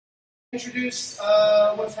Introduce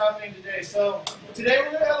what's happening today. So today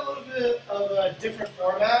we're going to have a little bit of a different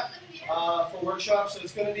format for workshops. So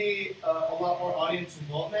it's going to be a lot more audience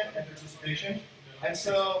involvement and participation. And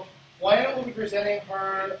so Wayana will be presenting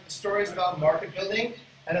her stories about market building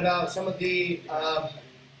and about some of the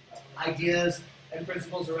ideas and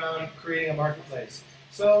principles around creating a marketplace.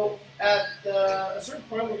 So at a certain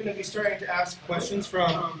point, we're going to be starting to ask questions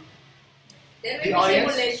from the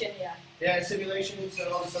audience. Simulation, yeah. Yeah, simulations and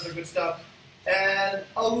all this other good stuff. And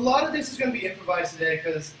a lot of this is going to be improvised today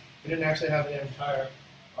because we didn't actually have an entire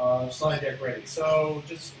slide deck ready. So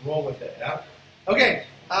just roll with it, yeah? Okay,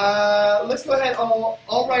 let's go ahead.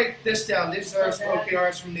 I'll write this down. These are some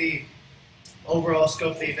OKRs from the overall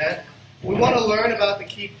scope of the event. We want to learn about the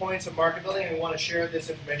key points of market building and we want to share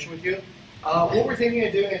this information with you. What we're thinking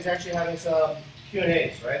of doing is actually having some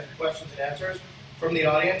Q&As, right? Questions and answers from the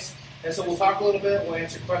audience. And so we'll talk a little bit, we'll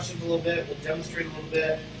answer questions a little bit, we'll demonstrate a little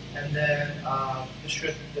bit, and then this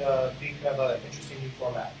should be kind of an interesting new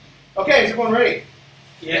format. Okay, is everyone ready?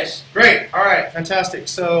 Yes. Great, all right, fantastic.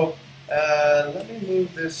 So let me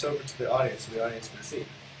move this over to the audience so the audience can see.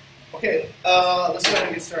 Okay, let's go ahead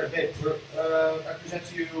and get started. Babe, I present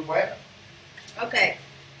to you Wayana. Okay.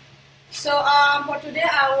 So for today,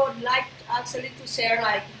 I would like actually to share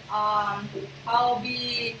like how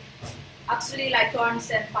we actually like to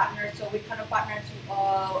understand partners. So what kind of partners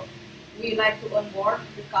we like to onboard,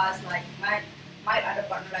 because like my other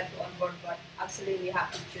partner like to onboard, but actually we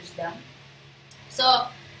have to choose them. So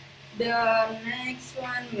the next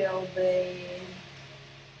one will be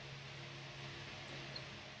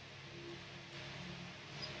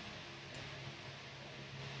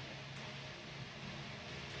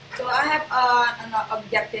I have an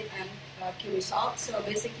objective and key results. So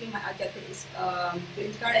basically, my objective is to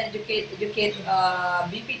inspire and educate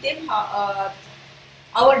BP team our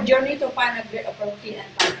journey to find a great opportunity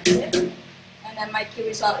and partnership. And then my key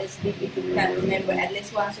result is BP team can remember at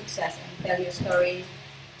least one success and tell your story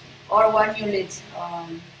or one new leads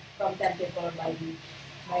from 10 people by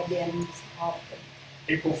the end of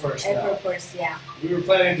April 1st. April 1st, yeah. We were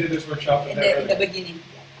planning to do this workshop in the beginning.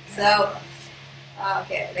 Yeah. So,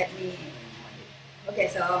 okay, let me. Okay,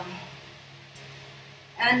 so.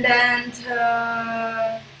 And then,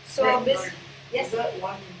 so this, yes? Is that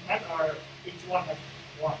one head or each one has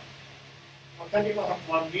one? Or 10 people have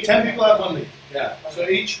one lead? 10 people have one lead, yeah. So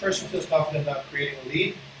each person feels confident about creating a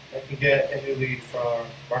lead and can get a new lead for our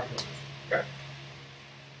market members. Okay?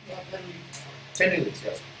 Yeah, 10 leads. 10 new leads,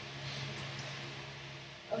 yes.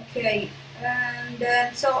 Okay, and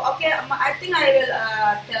then, so, okay, I think I will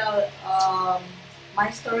tell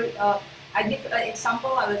my story. I give an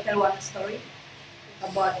example, I will tell one story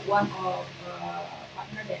about one of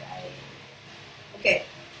partner that okay.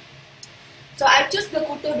 So I choose the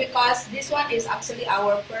Kutu because this one is actually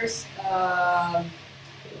our first,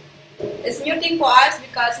 it's new thing for us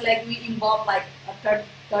because like we involve like a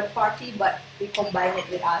third party, but we combine it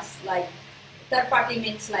with us. Like third party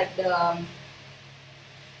means like there's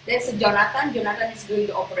a Jonathan is doing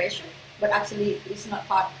the operation, but actually it's not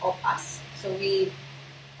part of us. So we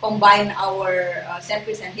combine our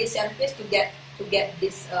service and his service to get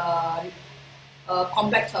this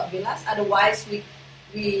complex of villas. Otherwise, we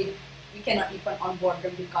cannot even onboard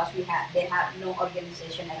them because they have no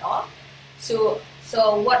organization at all. So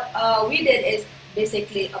what we did is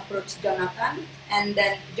basically approach Jonathan, and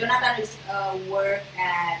then Jonathan is work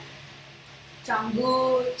at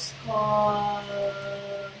Canggu. It's called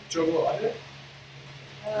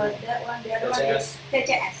that one. The other one is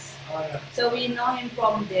TCS. Oh, yeah. So we know him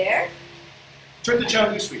from there. Turn the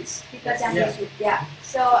Canggu Suites. Yeah.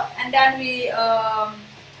 So and then we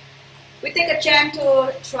take a chance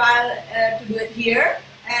to try to do it here,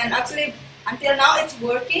 and actually until now it's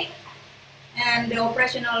working, and the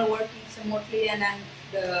operational working smoothly, and then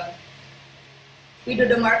we do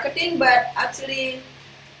the marketing. But actually,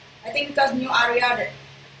 I think because new area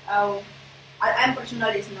that I'm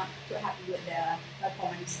personally is not too happy with the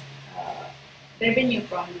performance revenue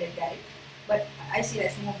from the guy, but I see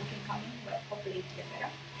there's more booking coming, but hopefully it get better.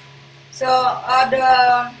 So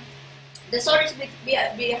the story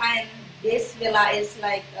behind this villa is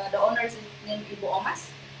like the owner is named Ibu Omas.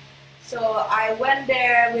 So I went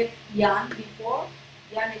there with Jan before.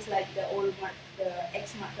 Jan is like the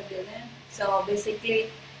ex-market building. So basically,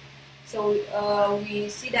 we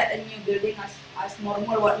see that a new building as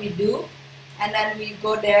normal what we do. And then we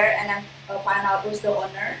go there and then find out who's the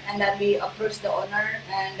owner, and then we approach the owner,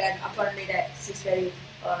 and then apparently that she's very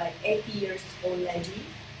like 80 years old lady,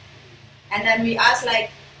 and then we ask her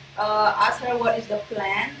what is the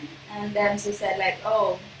plan, and then she said like,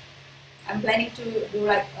 oh, I'm planning to do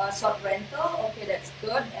like a short rental. Okay, that's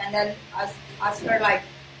good. And then ask her like,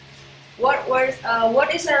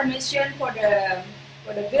 what is her mission for the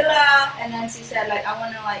villa? And then she said like, I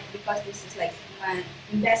wanna like, because this is like my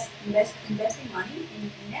investing money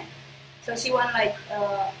in it. So she want like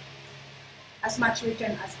as much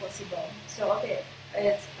return as possible. So okay,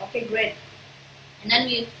 it's okay, great. And then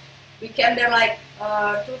we came there like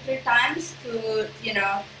 2-3 times to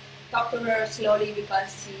talk to her slowly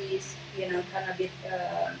because she's kind of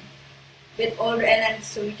bit older, and then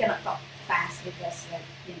so we cannot talk fast because like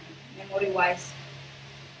memory wise.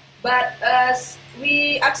 But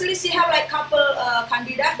we actually see have like couple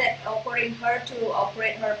candidate that offering her to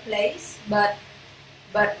operate her place, but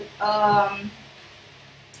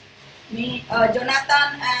me,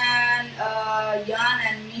 Jonathan and Jan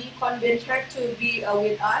and me convinced her to be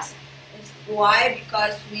with us. Why?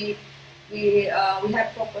 Because we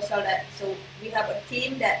have proposal that so we have a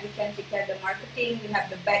team that we can take care of the marketing. We have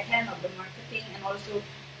the back end of the marketing, and also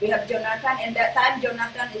we have Jonathan. And that time,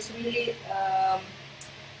 Jonathan is really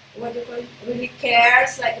what do you call it? Really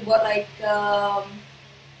cares like about like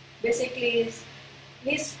basically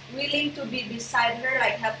he's willing to be beside her,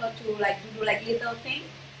 like help her to like do like little thing.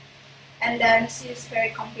 And then she's very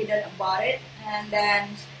confident about it, and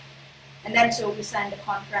then so we signed the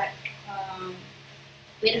contract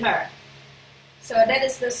with her. So that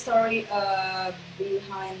is the story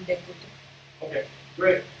behind the boutique. Okay,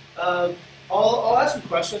 great. I'll ask some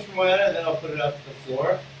questions from Wayana, and then I'll put it up to the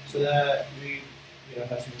floor so that we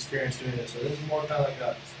have some experience doing this. So this is more kind of like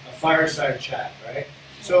a fireside chat, right?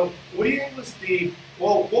 So what do you think was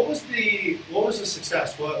what was the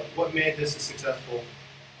success? What made this a successful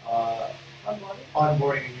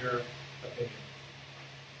onboarding in your opinion?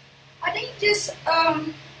 I think just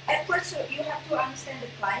at first you have to understand the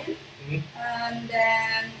client, and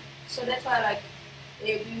then so that's why like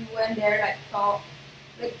if we went there like talk,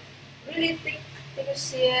 like really take a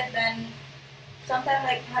seat, then sometimes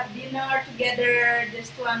like have dinner together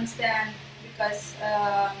just to understand because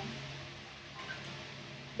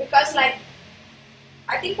like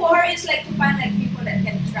I think for her it's like to find like people that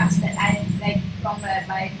can trust, that I like from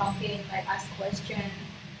by talking, like ask question,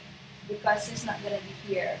 because she's not gonna be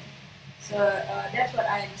here. So that's what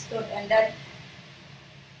I understood, and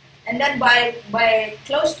then by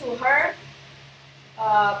close to her,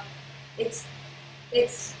 it's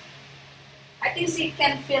I think she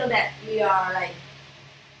can feel that we are like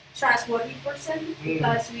trustworthy person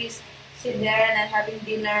because we sit there and then having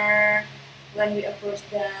dinner. When we approach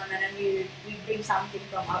them, and then we bring something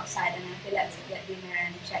from outside, and then okay, let's get dinner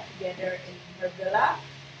and chat together in her villa.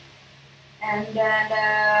 And then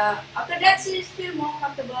after that, she feel more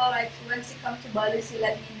comfortable. Like when she comes to Bali, she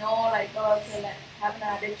let me know, like, oh, okay, let's have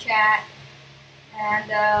another chat,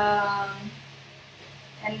 and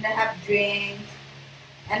have drinks,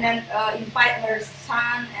 and then invite her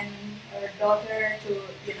son and her daughter to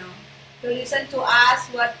listen to us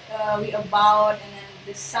what we about, and then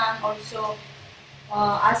the son also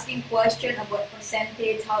asking question about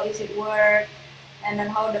percentage, how is it work, and then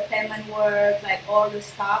how the payment work, like all the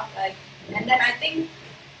stuff, like. And then I think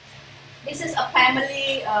this is a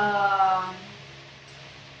family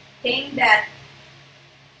thing that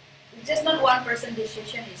it's just not one person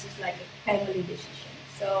decision, it's just like a family decision.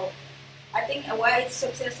 So I think why it's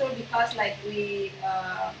successful because like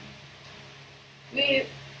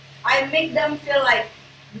I make them feel like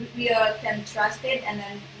we can trust it, and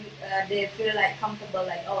then they feel like comfortable,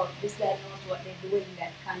 like, oh, this guy knows what they're doing,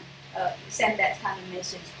 that can send that kind of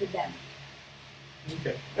message to them.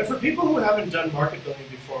 Okay. And for people who haven't done market building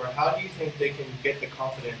before, how do you think they can get the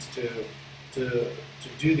confidence to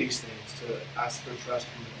do these things, to ask for trust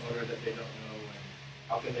from an owner that they don't know, and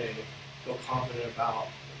how can they feel confident about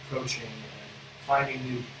approaching and finding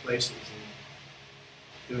new places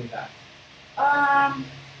and doing that?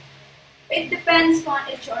 It depends on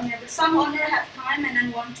each owner. Some owner have time and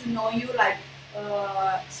then want to know you, like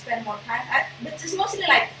spend more time. But it's mostly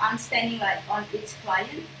like understanding like on each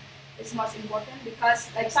client. It's most important because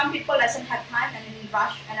like some people doesn't have time and in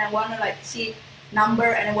rush and I want to like see number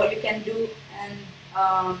and what you can do and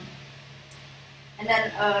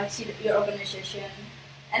then see your organization.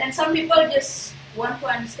 And then some people just want to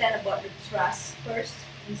understand about the trust first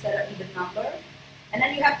instead of the number. And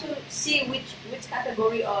then you have to see which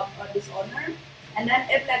category of this owner. And then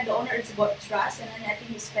if like the owner is about trust, and then I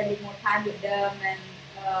think he's spending more time with them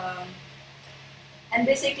and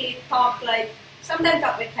basically talk like sometimes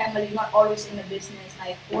talk with family, not always in the business.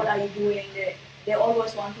 Like what are you doing? They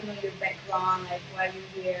always want to know your background, like why are you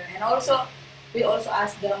here? And also we also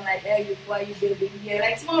ask them like, hey, why are you building here?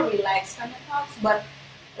 Like it's more relaxed kind of talks, but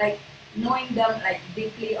like knowing them like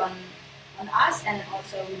deeply on on us, and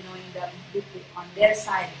also we're knowing them deeply on their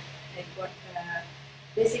side, like what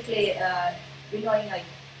basically we're knowing like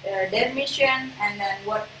their mission, and then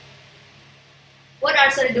what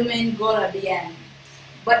are sort of the main goal at the end.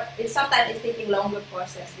 But sometimes it's taking longer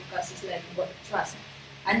process because it's like about trust.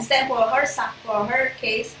 And stand for her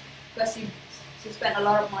case, because she spent a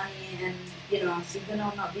lot of money, and she's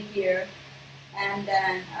gonna not be here, and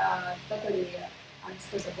then totally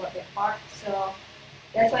understood about their part. So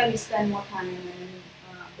that's why we spend more time, and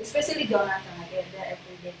especially Jonathan, like they're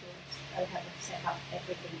every day to have to set up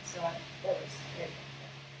everything. So that was very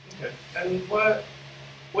good. Okay. And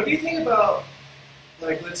what do you think about,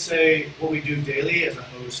 like, let's say what we do daily as a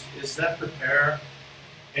host? Is that prepare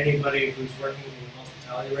anybody who's working in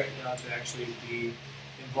hospitality right now to actually be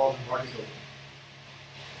involved in market building?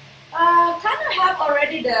 Kind of have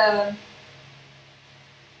already the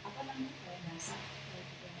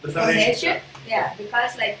foundation. Yeah,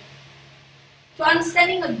 because like to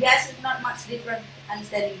understanding a guest is not much different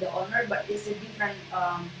understanding the owner, but it's a different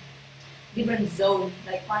zone.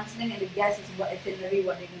 Like understanding the guest is what itinerary,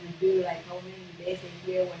 what they're gonna do, like how many days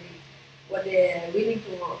they here, what they're willing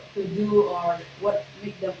to do, or what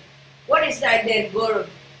is like their goal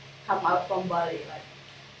come out from Bali. Like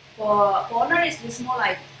for owner is just more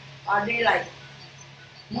like, are they like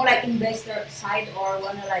more like investor side, or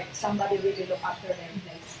wanna like somebody really look after their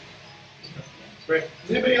place? Great.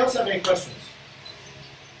 Does anybody else have any questions?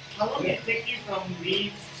 How long did it take you from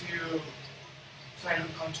leads to sign a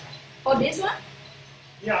contract? For this one,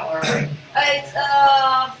 Yeah, or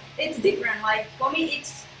it's different. Like for me,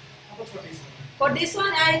 it's how about for this one? for this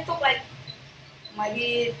one I took like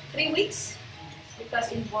maybe 3 weeks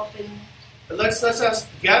because involving. Let's ask.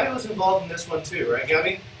 Gabby was involved in this one too, right,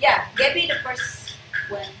 Gabby? Yeah, Gabby the first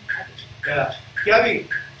one. Yeah. Gabby,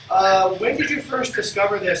 when did you first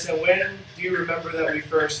discover this, and when do you remember that we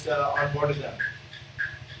first onboarded them?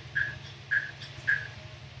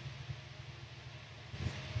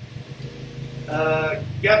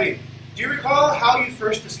 Gabby, do you recall how you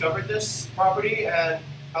first discovered this property and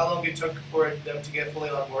how long it took for them to get fully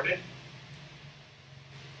onboarded?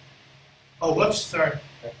 Oh, whoops, sorry.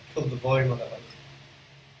 I killed the volume on that one.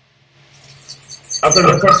 After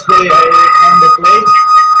the first day I found the place,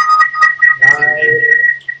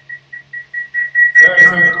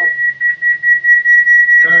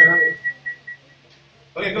 Sorry.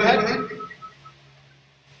 Okay, go ahead.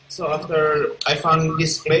 so after I found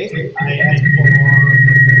this place, I asked for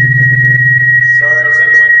Sorry,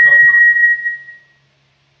 second microphone.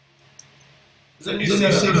 Is that new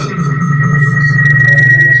setup?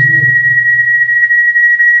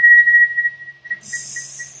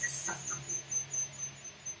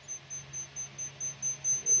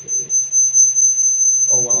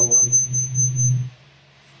 Oh wow.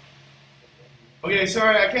 Okay,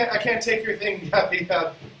 sorry, I can't take your thing, Gabby.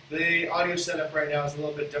 The audio setup right now is a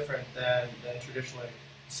little bit different than traditionally.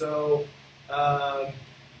 So, okay,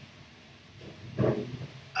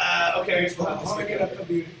 I guess we'll have to How skip many it. laptops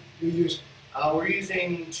do you use? We're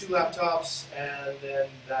using 2 laptops and then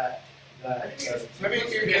that. Maybe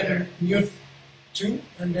you can mute two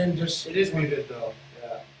and then just. It is muted though.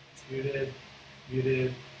 Yeah, it's muted.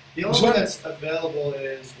 The This only one one? that's available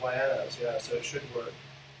is Wayana's. Yeah, so it should work.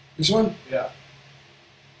 This one? Yeah,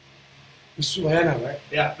 This is Wayana, right?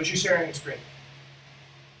 yeah, but you're sharing a screen.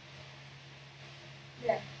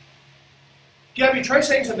 Yeah. Gabby, try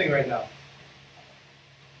saying something right now.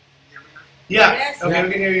 Yeah. Yes. Okay, Yeah.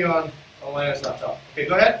 we can hear you on Wayana's laptop. Okay,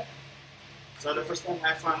 go ahead. So the first time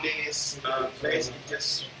I found this place, it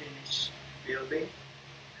just finished building,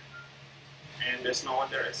 and there's no one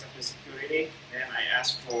there except the security. Then I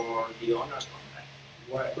asked for the owner's contact.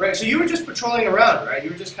 Right. So you were just patrolling around, right?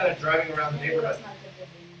 You were just kind of driving around the neighborhood.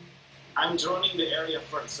 I'm droning the area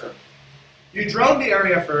first, sir. You droned the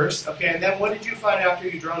area first, okay, and then what did you find after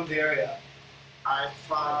you droned the area? I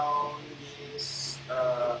found this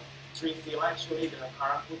tree field actually, the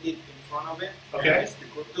Karakutit in front of it. Okay. And it's the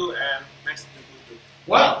Kutu and next to the Kutu.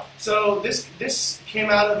 Wow. So this came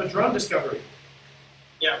out of a drone discovery.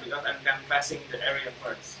 Yeah, because I'm canvassing the area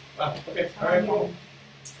first. Wow. Okay. All right. Cool.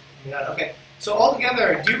 Yeah. Okay. So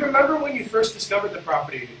altogether, do you remember when you first discovered the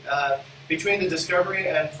property? Between the discovery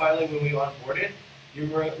and finally when we onboarded, do you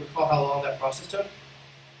recall how long that process took?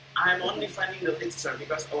 I'm only finding the leads, sir,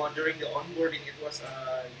 because during the onboarding it was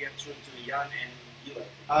get through to Jan and you.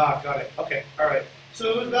 Ah, got it. Okay. All right. So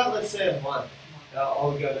it was about, let's say, a month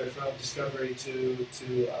altogether from discovery to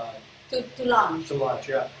launch. to launch.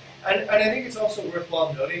 Yeah. And I think it's also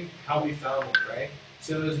worthwhile noting how we found it, right?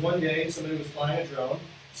 So it was one day somebody was flying a drone,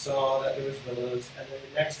 saw that there was villas, and then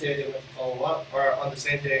the next day they went to follow up, or on the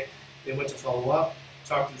same day they went to follow up,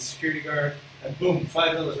 talk to the security guard, and boom,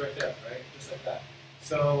 5 villas right there, right? Just like that.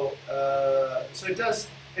 So, so it does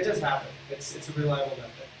happen. It's a reliable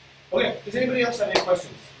method. Okay, does anybody else have any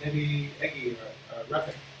questions? Maybe Eggy or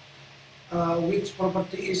Rafik? Which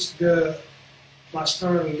property is the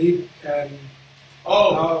faster lead and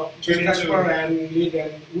getting Casper to, and lead,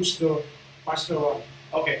 and who's the faster one?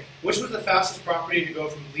 okay, which was the fastest property to go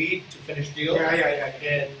from lead to finished deal? Yeah.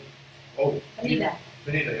 In Vanida.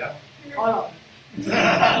 Vanita, yeah. All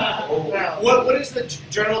of them. What is the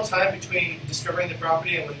general time between discovering the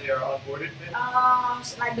property and when they are onboarded?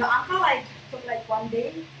 So like the uncle like took like 1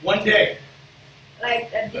 day. 1 day.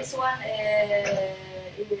 Like this one,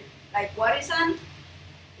 like Warisan,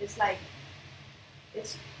 it's like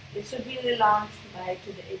it should be launched by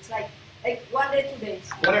today. It's like 1 day, 2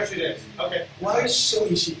 days. 1 or 2 days. Okay. Why is so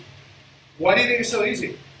easy? Why do you think it's so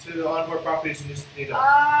easy to onboard properties in just Vanita?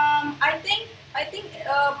 I think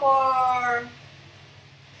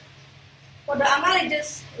for the uncle,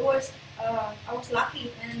 I was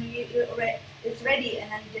lucky and it's ready,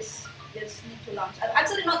 and then just need to launch.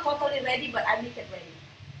 Actually, not totally ready, but I make it ready.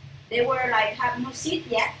 They were like have no seat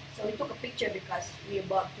yet, so we took a picture because we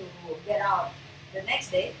about to get out the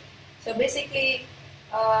next day. So basically,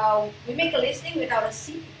 we make a listing without a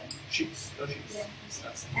seat. Sheets, no sheets. Yeah,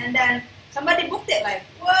 seats. And then somebody booked it like,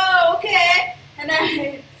 whoa, okay. And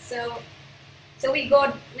then so we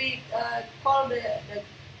called the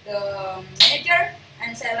manager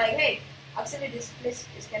and said like, hey, actually this place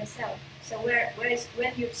is can sell. So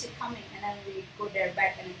when you see coming, and then we go there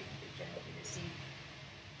back and take a picture of the scene.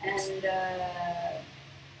 And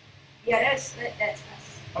yeah, that's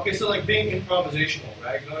us. Okay, so like being improvisational,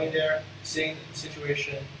 right? Going there, seeing the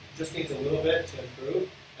situation, just needs a little bit to improve,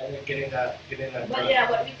 and then getting that. But done. yeah,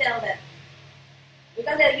 what we tell them,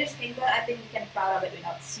 because they use finger, I think we can proud of it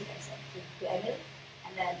without seat. I said to Emil,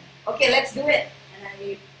 and then okay, let's do it. And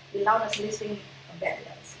then we launch a listing of that.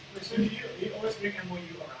 So you always bring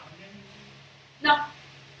MOU around then? No.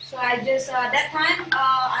 So I just that time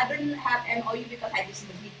I didn't have MOU because I just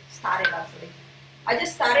started actually. I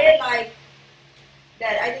just started like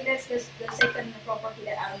that. I think that's the second property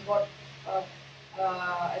that I bought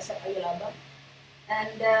as a Ayulaba.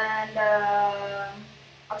 And then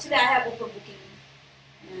actually I have overbooking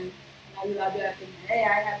in Ayulaba. I think hey,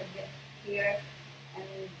 I have a get here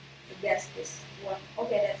and the guest is one.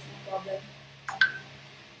 Okay, that's no problem.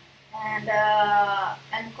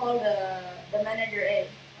 And call the manager. Hey,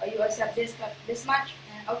 you accept this much?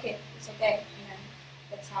 And okay, it's okay. And then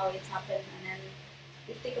that's how it happened. And then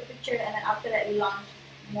we take a picture, and then after that we launch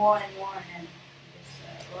more and more, and then just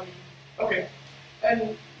rolling. Okay,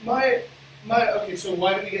 and my okay. So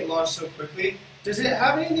why did we get launched so quickly? Does it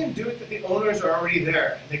have anything to do with that the owners are already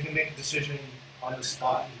there and they can make a decision on the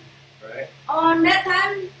spot, right? On that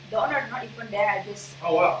time, the owner not even there.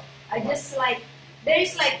 Oh wow. I just like there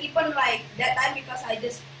is like even like that time because I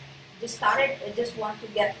just started. I just want to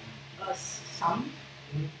get some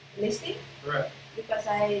listing. Right. Because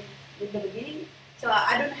I in the beginning, so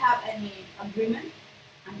I don't have any agreement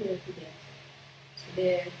until today.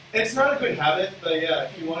 So it's not a good habit, but yeah,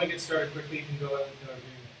 if you want to get started quickly, you can go in with no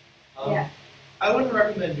agreement. Yeah. I wouldn't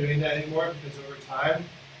recommend doing that anymore because over time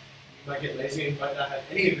you might get lazy and you might not have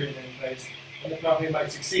any agreement in place, and the property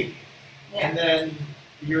might succeed. Yeah. And then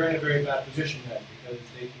you're in a very bad position then because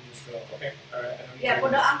they can just go, okay, all right, I don't need Yeah, to for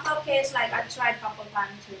do the this. uncle case, like I tried a couple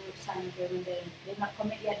times to sign agreement. They're not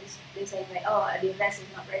commit yet. They say like, oh, the invest is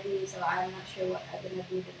not ready, so I'm not sure what I'm gonna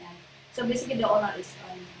do with them. So basically, the owner is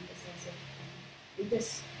on the sense of it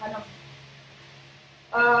just kind of.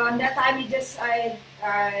 That time,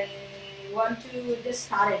 I want to just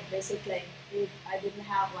start it basically. I didn't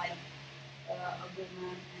have like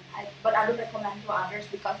agreement, but I don't recommend to others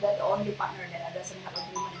because they're the only partner that doesn't have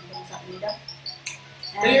agreement in terms of leader.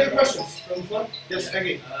 Any other questions from the floor? Yes,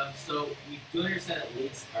 Aggie. So we do understand that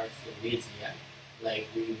leads are still leads, yeah? Like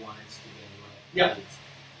we want to get more Yeah. leads.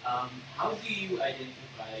 How do you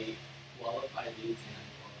identify qualified leads and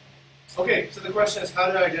unqualified? Okay, so the question is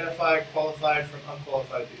how to identify qualified from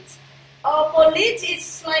unqualified leads. For leads,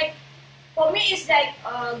 it's like for me, it's like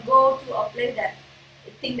go to a place that I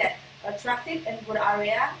think that attractive and good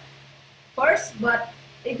area first, but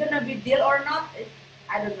it's gonna be deal or not,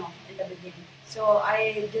 I don't know in the beginning. So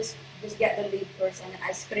I just get the lead first and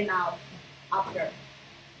I screen out after.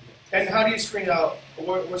 And how do you screen out?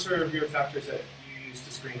 What sort of your factors that you use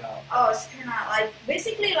to screen out? Oh, screen out like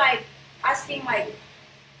basically like asking like,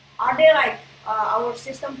 are they like our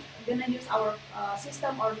system gonna use our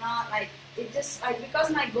system or not? Like it just like because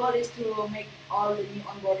my goal is to make all the new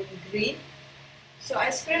onboarding green. So I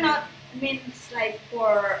screen out means like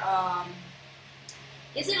for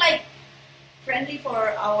is it like friendly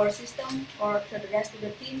for our system or to the rest of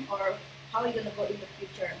the team, or how are you gonna go in the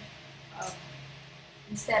future? Um,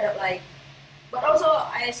 Instead of like, but also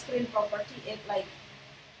I screen property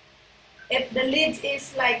if the leads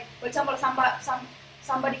is like, for example,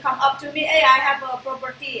 somebody come up to me, hey, I have a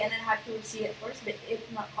property, and then have to see it first. But if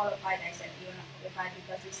not qualified, I said you're not qualified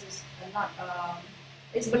because this is not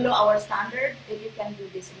it's below our standard. If you can do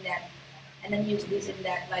this and that, and then use this and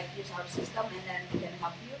that, like use our system, and then we can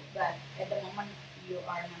help you. But at the moment, you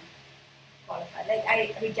are not qualified. Like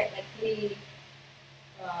I reject like 3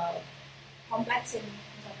 complex in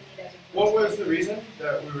something that. What was the reason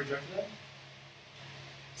that we rejected them?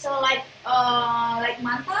 So like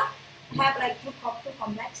Manta have like two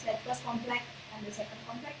complex, like first complex and the second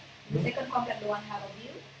complex. The second complex the one have a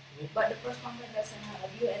view, but the first complex doesn't have a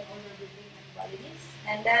view and older building and validates.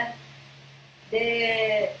 And then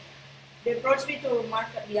they approached me to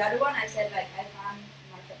market the other one. I said like I can't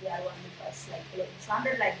market the other one because like the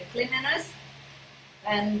standard like the cleanliness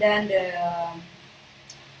and then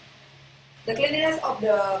the cleanliness of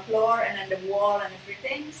the floor and then the wall and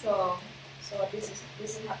everything. So this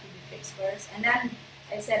have to be fixed first. And then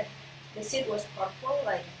I said the seat was purple,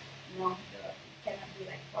 like it cannot be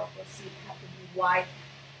like purple seat, have to be white.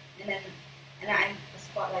 And then I'm a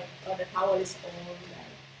spot like the towel is old.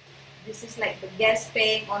 Like this is like the guest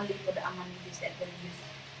paying only for the amenities that they use.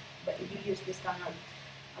 But if you use this kind of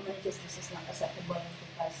amenities, this is not acceptable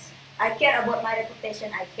because I care about my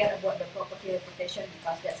reputation. I care about the property reputation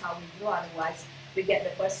because that's how we grow. Otherwise, we get the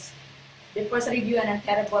first review and then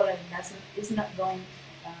terrible and it's not going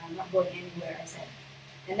anywhere. I said,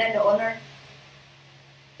 and then the owner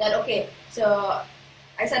said, okay. So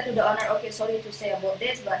I said to the owner, okay, sorry to say about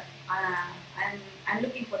this, but I'm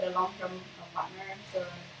looking for the long-term partner. So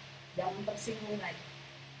jangan tersinggung like.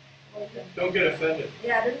 Don't get offended.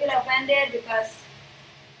 Yeah, don't get offended because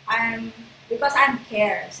I'm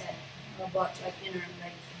care. I said about like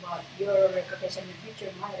about your reputation in the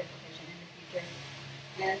future, my reputation in the future,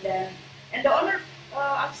 and the owner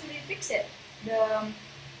actually fixed it.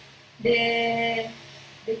 They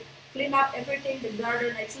clean up everything. The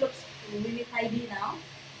garden it looks really tidy now.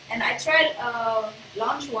 And I tried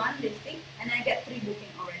launch one listing, and I get 3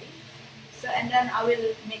 booking already. So and then I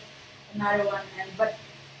will make another one. But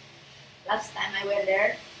last time I went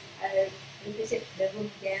there, I revisit the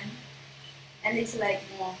room again, and it's like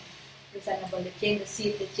more presentable. They change the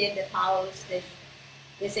seat, they change the towels, they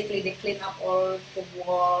clean up all the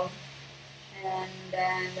wall, and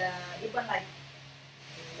then even like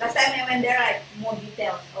last time I went there, like more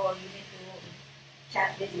details. Oh, you need to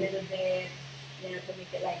chat this little bit, to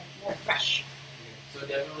make it like more fresh. So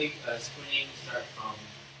definitely screening start from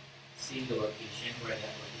seeing the location where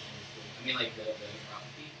that location is going. I mean, like the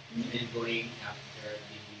property, and then going after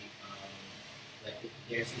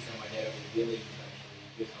their system where they're willing to actually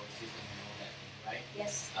use our system and all that thing, right?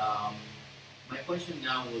 Yes. My question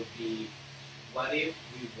now would be, what if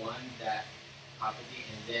we won that property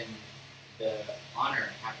and then the owner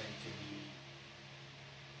happened to be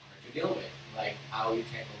hard to deal with? Like how you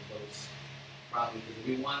tackle those problems, because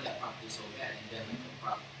we won that property so bad, and then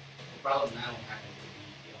like, the problem now happened to be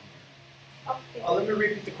the owner. Okay. Let me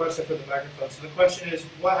repeat the question for the microphone. So the question is,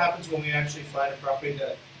 what happens when we actually find a property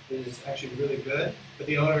that is actually really good, but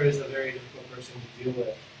the owner is a very difficult person to deal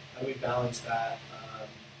with? How do we balance that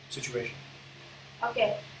situation?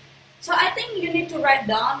 Okay. So I think you need to write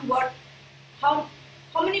down how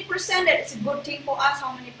many percent that is a good thing for us,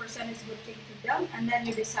 how many percent is a good thing to them, and then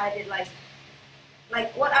you decided like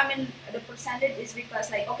what I mean the percentage is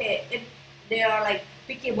because like okay, if they are like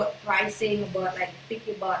picky about pricing, about like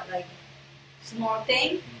picky about like small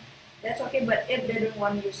thing, that's okay. But if they don't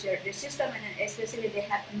want to use the system, and then especially they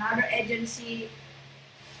have another agency,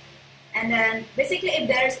 and then basically if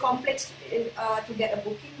there is complex to get a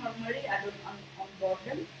booking normally, I don't onboard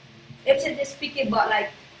them. If they just picky about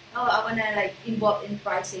like I wanna like involved in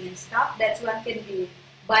pricing and stuff, that's one can be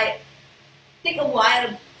take a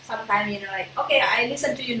while. Sometimes like okay, I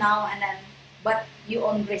listen to you now, and then but you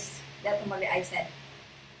own risk. That's normally I said.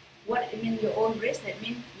 What I mean your own risk? That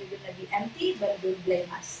means you're gonna be empty, but don't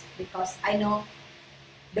blame us because I know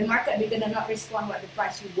the market we're gonna not respond what the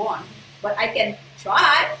price you want, but I can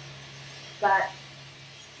try. But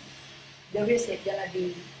the risk is gonna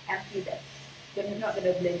be empty. That you're not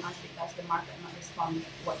gonna blame us because the market not responding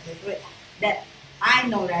what we do. That I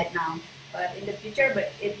know right now, but in the future.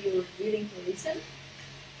 But if you're willing to listen,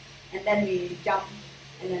 and then we jump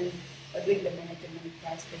and then doing the management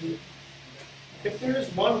price for you. If there is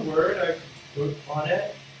one word I could put on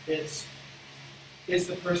it, is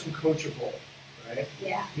the person coachable, right?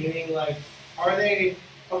 Yeah. Meaning like, are they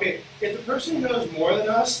okay? If the person knows more than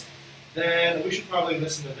us, then we should probably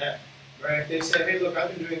listen to them, right? If they say, hey, look,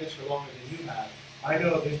 I've been doing this for longer than you have. I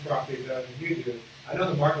know this property better than you do. I know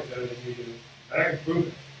the market better than you do, and I can prove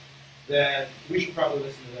it. Then we should probably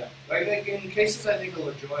listen to them. Like in cases, I think of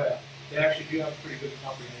La Jolla, they actually do have pretty good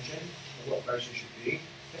comprehension of what prices should be.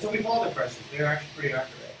 And so we follow the prices. They're actually pretty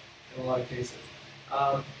accurate in a lot of cases.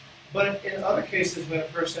 But in other cases, when a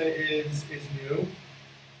person is new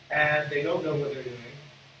and they don't know what they're doing,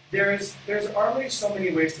 there's already so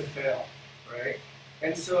many ways to fail, right?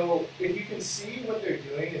 And so if you can see what they're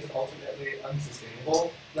doing is ultimately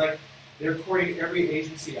unsustainable, like they're courting every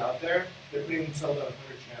agency out there, they're putting themselves on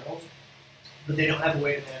 100 channels, but they don't have a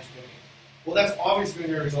way to manage booking. Well, that's obviously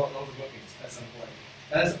going to result in overbookings at some point.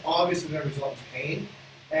 That is obviously going to result in pain,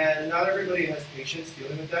 and not everybody has patience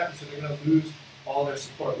dealing with that, and so they're going to lose all their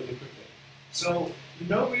support really quickly. So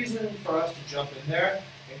no reason for us to jump in there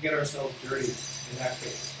and get ourselves dirty in that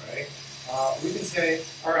case, right? We can say,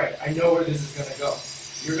 all right, I know where this is going to go.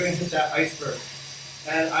 You're going to hit that iceberg,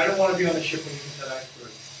 and I don't want to be on the ship when you hit that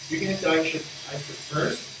iceberg. You can hit the iceberg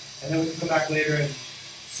first, and then we can come back later and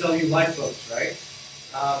sell you lifeboats, right?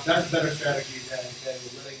 That's a better strategy than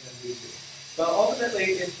letting them lose you. But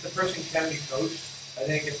ultimately, if the person can be coached, I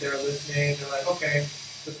think if they're listening, they're like, okay,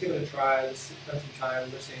 let's give it a try. Let's spend some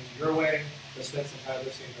time listening to your way. Let's spend some time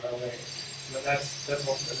listening to our way. You know, that's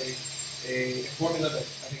ultimately a formula that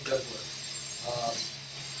I think does work.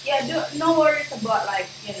 No worries about like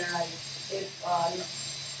if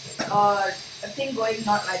a thing going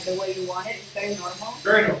not like the way you want it. It's very normal.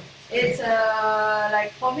 Very normal. It's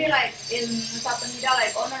like for me, like in Nusa Penida,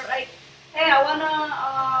 like owner like, hey, I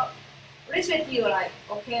wanna list with you, like,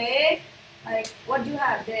 okay, like what do you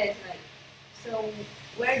have there? Like, so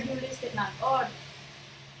where do you list it now?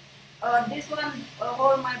 This one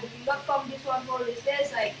hold my booking.com, this one hold is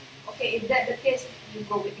this, like, okay, if that's the case, you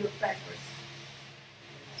go with your friend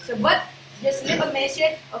first. So, but just leave a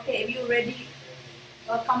message, okay, if you're ready,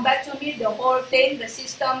 come back to me, the whole thing, the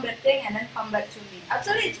system, the thing, and then come back to me.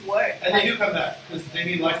 Actually, it's work. And they do come back, because they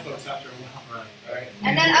need lifeboats after a while. Right?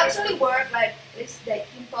 And then actually work, like, it's like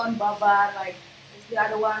Kinton, Baba, like, it's the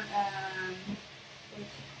other one.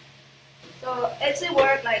 So it's a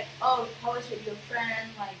work, like, oh, how is with your friend,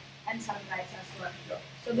 like, and some guys as well. Yeah.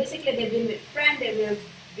 So basically, they will with friend, they will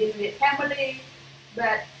be with family,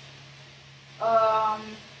 but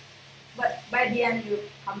by the end you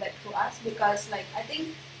come back to us because like I think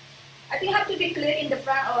you have to be clear in the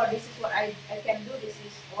front. Oh, this is what I can do. This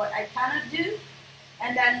is what I cannot do.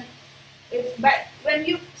 And then but when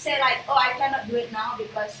you say like, oh, I cannot do it now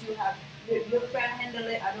because you have your friend handle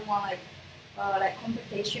it. I don't want like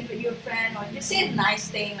competition with your friend, or just say a nice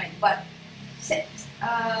thing like, but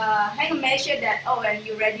hang a measure that, oh, and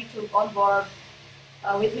you're ready to onboard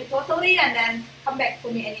with me totally, and then come back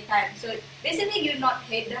to me anytime. So basically, you not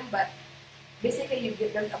hate them, but basically you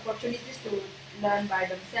give them opportunities to learn by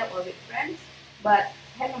themselves or with friends. But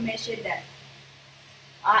have a message that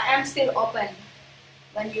I am still open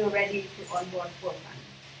when you're ready to onboard full time.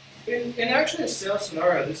 In actually a sales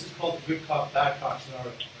scenario, this is called the good cop, bad cop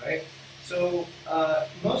scenario, right? So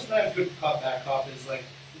most times good cop, bad cop is like,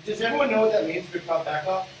 does everyone know what that means, good cop, bad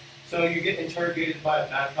cop? So you get interrogated by a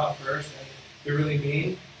bad cop first, and they're really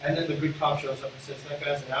mean, and then the good cop shows up and says, that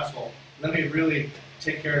guy's an asshole. Let me really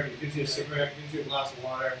take care of you, gives you a cigarette, gives you a glass of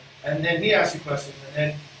water, and then he asks you questions, and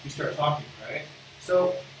then you start talking, right?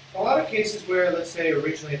 So a lot of cases where, let's say,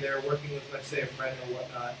 originally they're working with, let's say, a friend or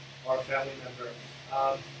whatnot, or a family member,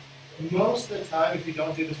 most of the time, if you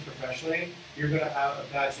don't do this professionally, you're going to have a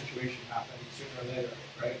bad situation happen sooner or later,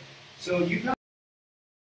 right? So you have